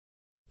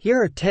Here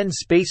are 10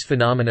 space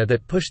phenomena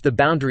that push the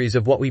boundaries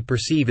of what we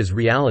perceive as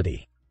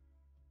reality.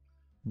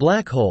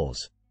 Black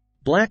holes.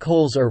 Black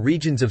holes are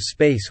regions of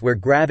space where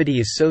gravity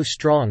is so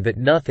strong that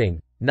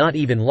nothing, not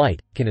even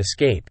light, can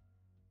escape.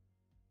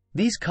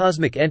 These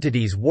cosmic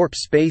entities warp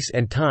space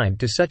and time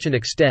to such an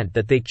extent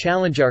that they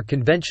challenge our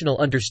conventional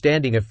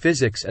understanding of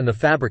physics and the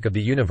fabric of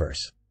the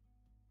universe.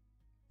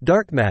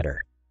 Dark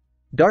matter.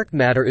 Dark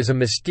matter is a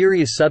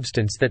mysterious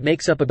substance that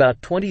makes up about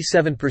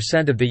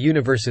 27% of the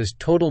universe's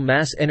total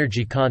mass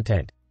energy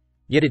content,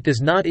 yet it does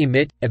not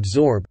emit,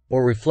 absorb,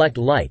 or reflect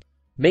light,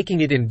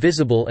 making it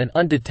invisible and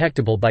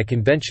undetectable by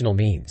conventional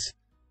means.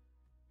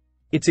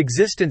 Its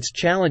existence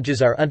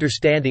challenges our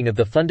understanding of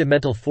the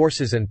fundamental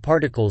forces and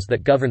particles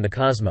that govern the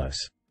cosmos.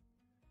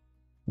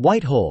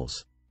 White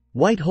holes.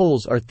 White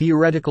holes are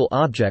theoretical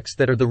objects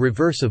that are the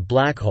reverse of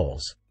black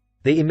holes.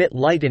 They emit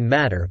light and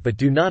matter but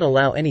do not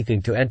allow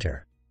anything to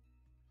enter.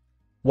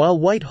 While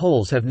white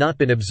holes have not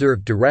been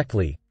observed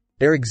directly,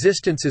 their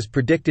existence is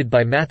predicted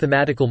by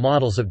mathematical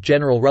models of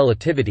general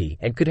relativity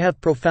and could have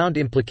profound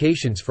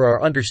implications for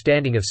our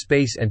understanding of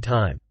space and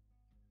time.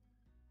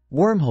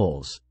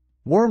 Wormholes.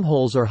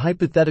 Wormholes are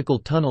hypothetical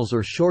tunnels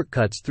or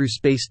shortcuts through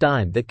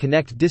spacetime that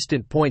connect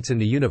distant points in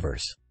the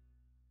universe.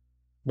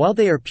 While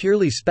they are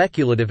purely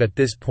speculative at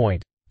this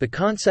point, the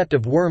concept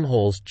of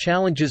wormholes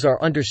challenges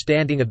our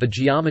understanding of the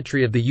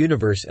geometry of the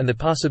universe and the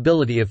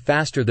possibility of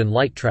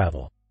faster-than-light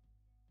travel.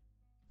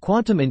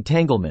 Quantum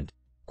entanglement.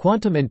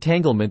 Quantum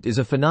entanglement is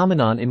a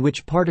phenomenon in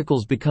which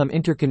particles become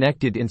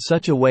interconnected in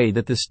such a way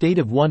that the state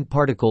of one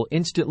particle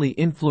instantly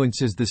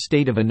influences the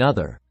state of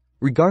another,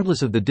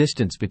 regardless of the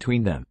distance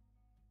between them.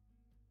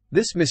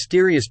 This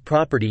mysterious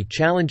property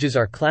challenges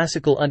our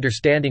classical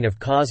understanding of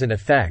cause and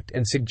effect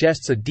and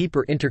suggests a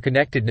deeper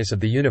interconnectedness of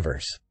the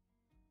universe.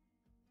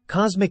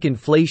 Cosmic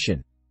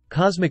inflation.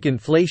 Cosmic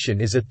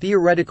inflation is a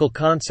theoretical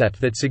concept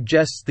that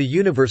suggests the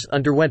universe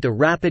underwent a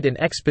rapid and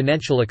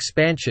exponential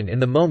expansion in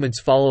the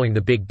moments following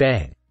the Big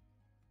Bang.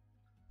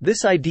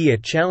 This idea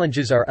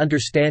challenges our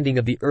understanding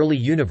of the early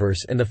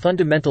universe and the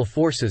fundamental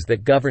forces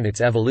that govern its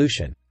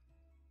evolution.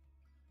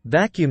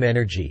 Vacuum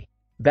energy.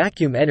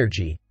 Vacuum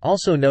energy,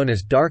 also known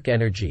as dark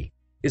energy,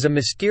 is a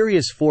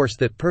mysterious force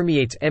that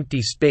permeates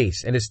empty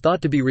space and is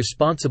thought to be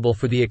responsible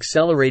for the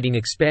accelerating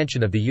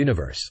expansion of the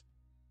universe.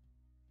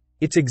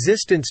 Its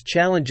existence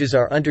challenges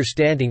our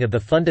understanding of the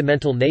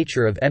fundamental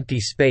nature of empty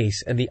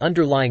space and the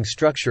underlying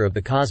structure of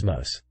the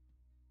cosmos.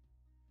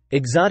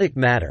 Exotic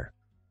matter.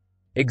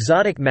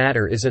 Exotic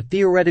matter is a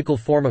theoretical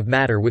form of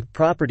matter with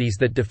properties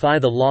that defy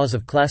the laws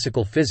of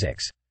classical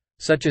physics,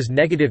 such as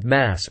negative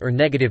mass or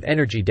negative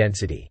energy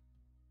density.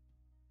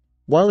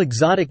 While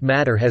exotic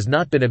matter has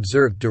not been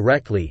observed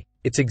directly,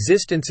 its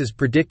existence is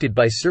predicted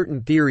by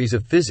certain theories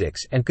of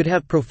physics and could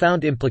have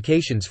profound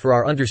implications for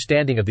our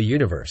understanding of the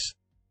universe.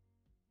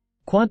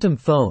 Quantum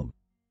foam.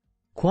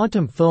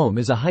 Quantum foam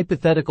is a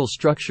hypothetical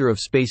structure of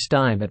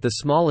spacetime at the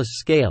smallest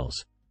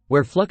scales,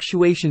 where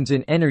fluctuations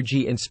in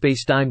energy and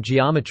spacetime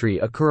geometry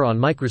occur on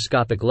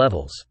microscopic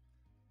levels.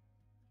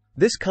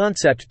 This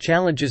concept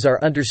challenges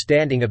our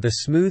understanding of the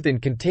smooth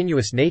and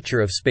continuous nature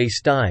of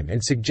spacetime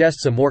and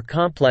suggests a more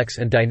complex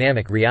and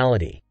dynamic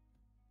reality.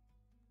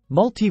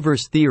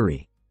 Multiverse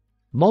theory.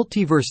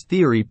 Multiverse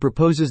theory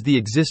proposes the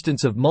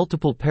existence of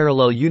multiple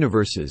parallel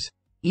universes,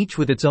 each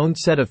with its own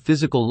set of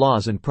physical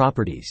laws and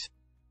properties.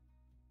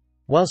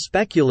 While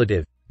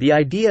speculative, the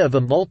idea of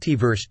a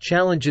multiverse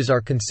challenges our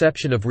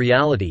conception of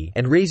reality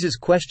and raises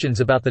questions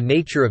about the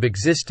nature of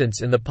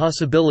existence and the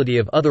possibility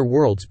of other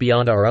worlds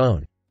beyond our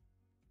own.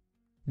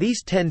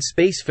 These 10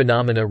 space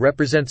phenomena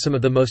represent some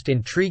of the most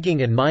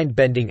intriguing and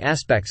mind-bending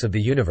aspects of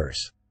the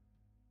universe.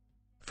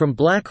 From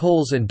black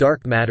holes and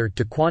dark matter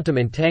to quantum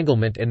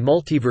entanglement and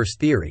multiverse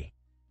theory,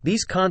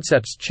 these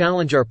concepts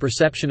challenge our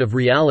perception of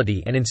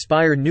reality and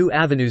inspire new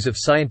avenues of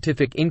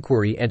scientific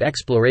inquiry and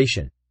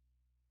exploration.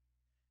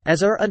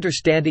 As our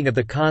understanding of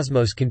the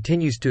cosmos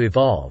continues to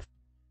evolve,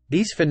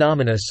 these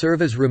phenomena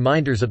serve as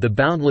reminders of the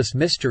boundless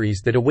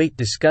mysteries that await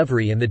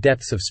discovery in the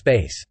depths of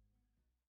space.